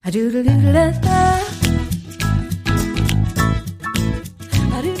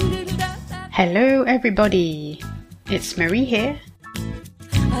Hello everybody, it's Marie here.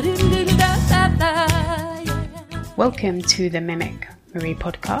 Welcome to the Mimic Marie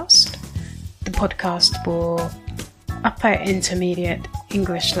podcast, the podcast for upper intermediate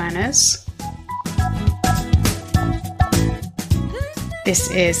English learners. This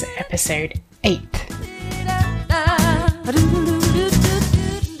is episode 8.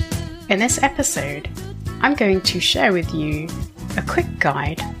 In this episode, I'm going to share with you a quick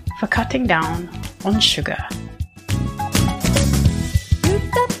guide for cutting down on sugar.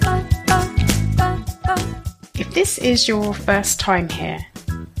 If this is your first time here,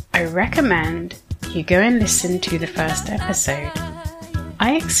 I recommend you go and listen to the first episode.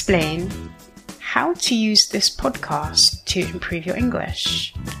 I explain how to use this podcast to improve your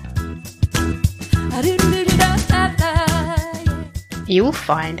English. You will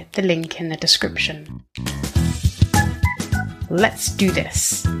find the link in the description. Let's do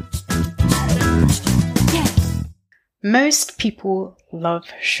this. Most people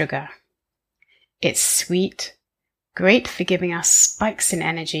love sugar. It's sweet, great for giving us spikes in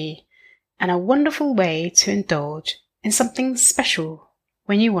energy, and a wonderful way to indulge in something special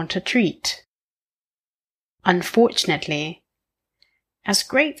when you want a treat. Unfortunately, as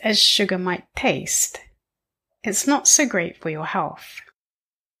great as sugar might taste, it's not so great for your health.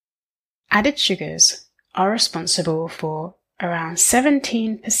 Added sugars are responsible for around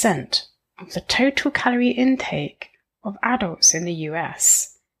 17% of the total calorie intake of adults in the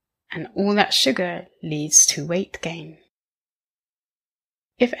US, and all that sugar leads to weight gain.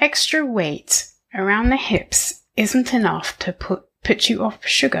 If extra weight around the hips isn't enough to put you off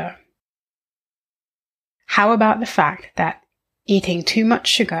sugar, how about the fact that eating too much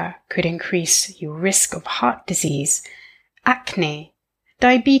sugar could increase your risk of heart disease, acne,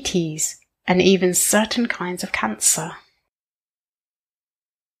 diabetes, and even certain kinds of cancer?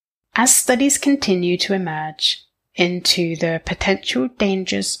 As studies continue to emerge into the potential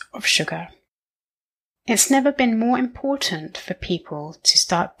dangers of sugar, it's never been more important for people to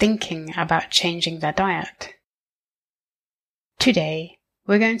start thinking about changing their diet. Today,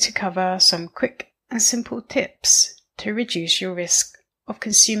 we're going to cover some quick and simple tips to reduce your risk of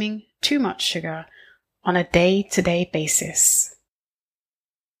consuming too much sugar on a day-to-day basis.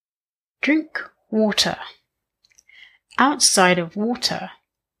 Drink water. Outside of water,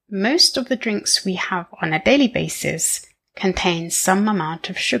 most of the drinks we have on a daily basis contain some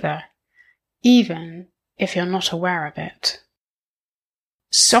amount of sugar, even if you're not aware of it.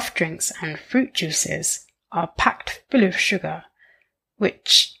 Soft drinks and fruit juices are packed full of sugar,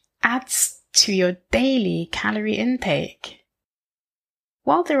 which adds to your daily calorie intake.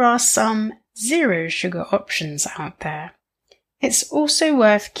 While there are some zero sugar options out there, it's also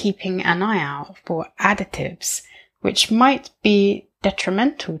worth keeping an eye out for additives which might be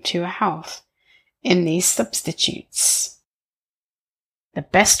detrimental to your health in these substitutes. The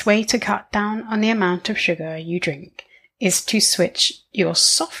best way to cut down on the amount of sugar you drink is to switch your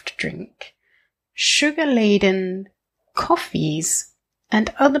soft drink, sugar-laden coffees,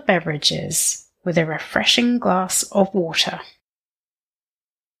 and other beverages with a refreshing glass of water.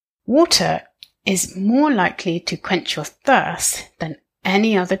 Water is more likely to quench your thirst than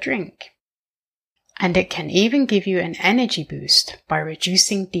any other drink, and it can even give you an energy boost by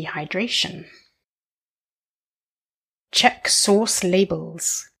reducing dehydration. Check source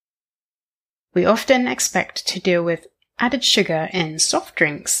labels. We often expect to deal with added sugar in soft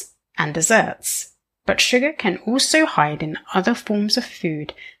drinks and desserts, but sugar can also hide in other forms of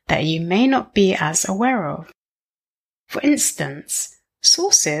food that you may not be as aware of. For instance,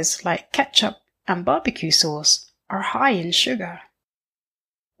 sauces like ketchup and barbecue sauce are high in sugar.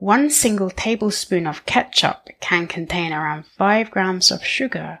 1 single tablespoon of ketchup can contain around 5 grams of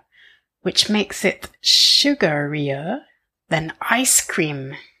sugar, which makes it sugarier than ice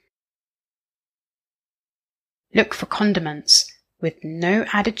cream. Look for condiments with no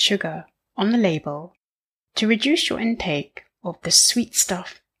added sugar on the label to reduce your intake of the sweet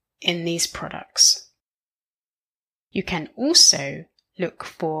stuff in these products. You can also look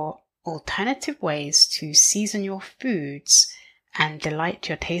for alternative ways to season your foods and delight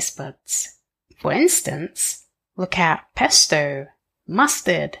your taste buds. For instance, look at pesto,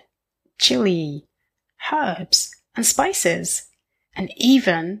 mustard, chili, herbs, and spices, and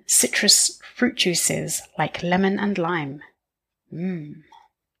even citrus fruit juices like lemon and lime.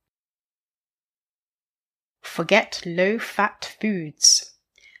 Forget low-fat foods.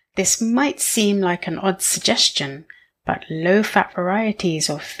 This might seem like an odd suggestion, but low-fat varieties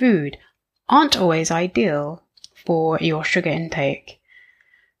of food aren't always ideal for your sugar intake.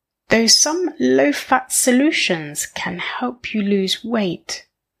 Though some low-fat solutions can help you lose weight,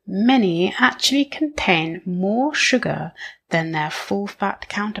 many actually contain more sugar than their full-fat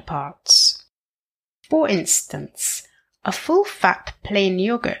counterparts. For instance, a full-fat plain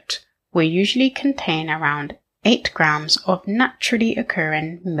yogurt will usually contain around 8 grams of naturally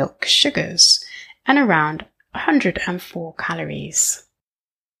occurring milk sugars and around 104 calories.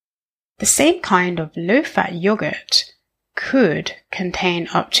 The same kind of low-fat yogurt could contain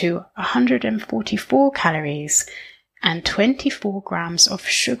up to 144 calories and 24 grams of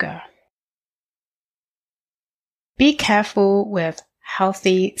sugar. Be careful with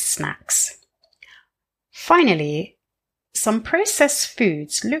healthy snacks. Finally, some processed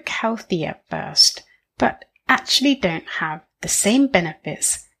foods look healthy at first, but actually don't have the same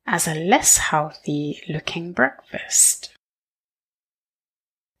benefits as a less healthy looking breakfast.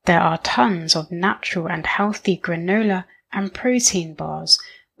 There are tons of natural and healthy granola and protein bars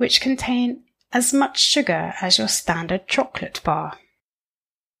which contain as much sugar as your standard chocolate bar.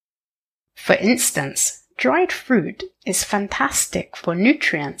 For instance, dried fruit is fantastic for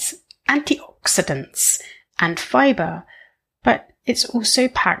nutrients, antioxidants, and fiber, but it's also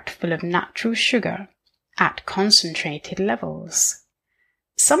packed full of natural sugar at concentrated levels.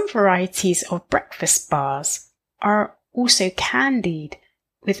 Some varieties of breakfast bars are also candied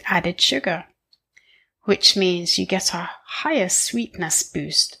with added sugar, which means you get a higher sweetness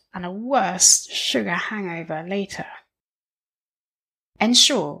boost and a worse sugar hangover later.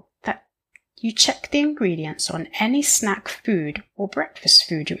 Ensure that you check the ingredients on any snack food or breakfast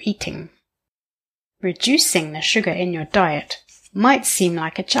food you're eating. Reducing the sugar in your diet might seem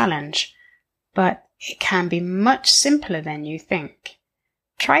like a challenge, but it can be much simpler than you think.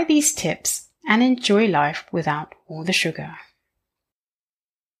 Try these tips and enjoy life without all the sugar.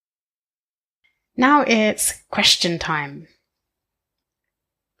 Now it's question time.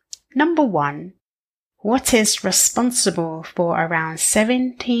 Number 1. What is responsible for around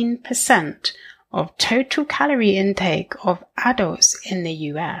 17% of total calorie intake of adults in the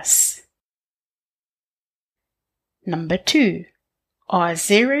US? Number 2. Are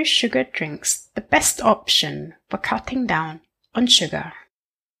zero sugar drinks the best option for cutting down on sugar?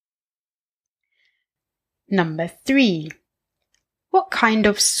 Number 3. What kind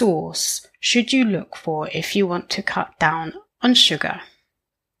of sauce should you look for if you want to cut down on sugar?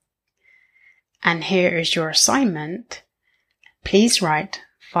 And here is your assignment. Please write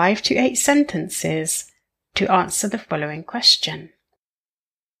 5 to 8 sentences to answer the following question.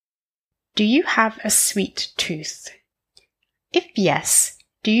 Do you have a sweet tooth? If yes,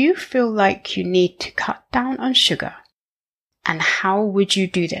 do you feel like you need to cut down on sugar? And how would you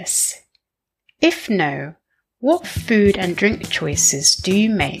do this? If no, what food and drink choices do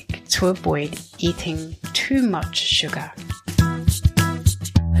you make to avoid eating too much sugar?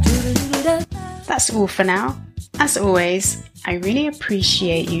 That's all for now. As always, I really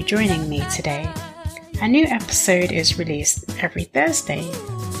appreciate you joining me today. A new episode is released every Thursday,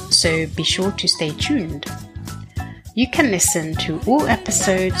 so be sure to stay tuned. You can listen to all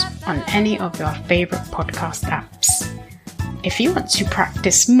episodes on any of your favorite podcast apps. If you want to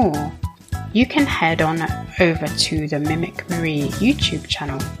practice more, you can head on over to the Mimic Marie YouTube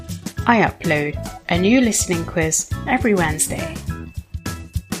channel. I upload a new listening quiz every Wednesday.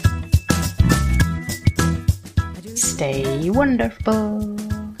 Stay wonderful.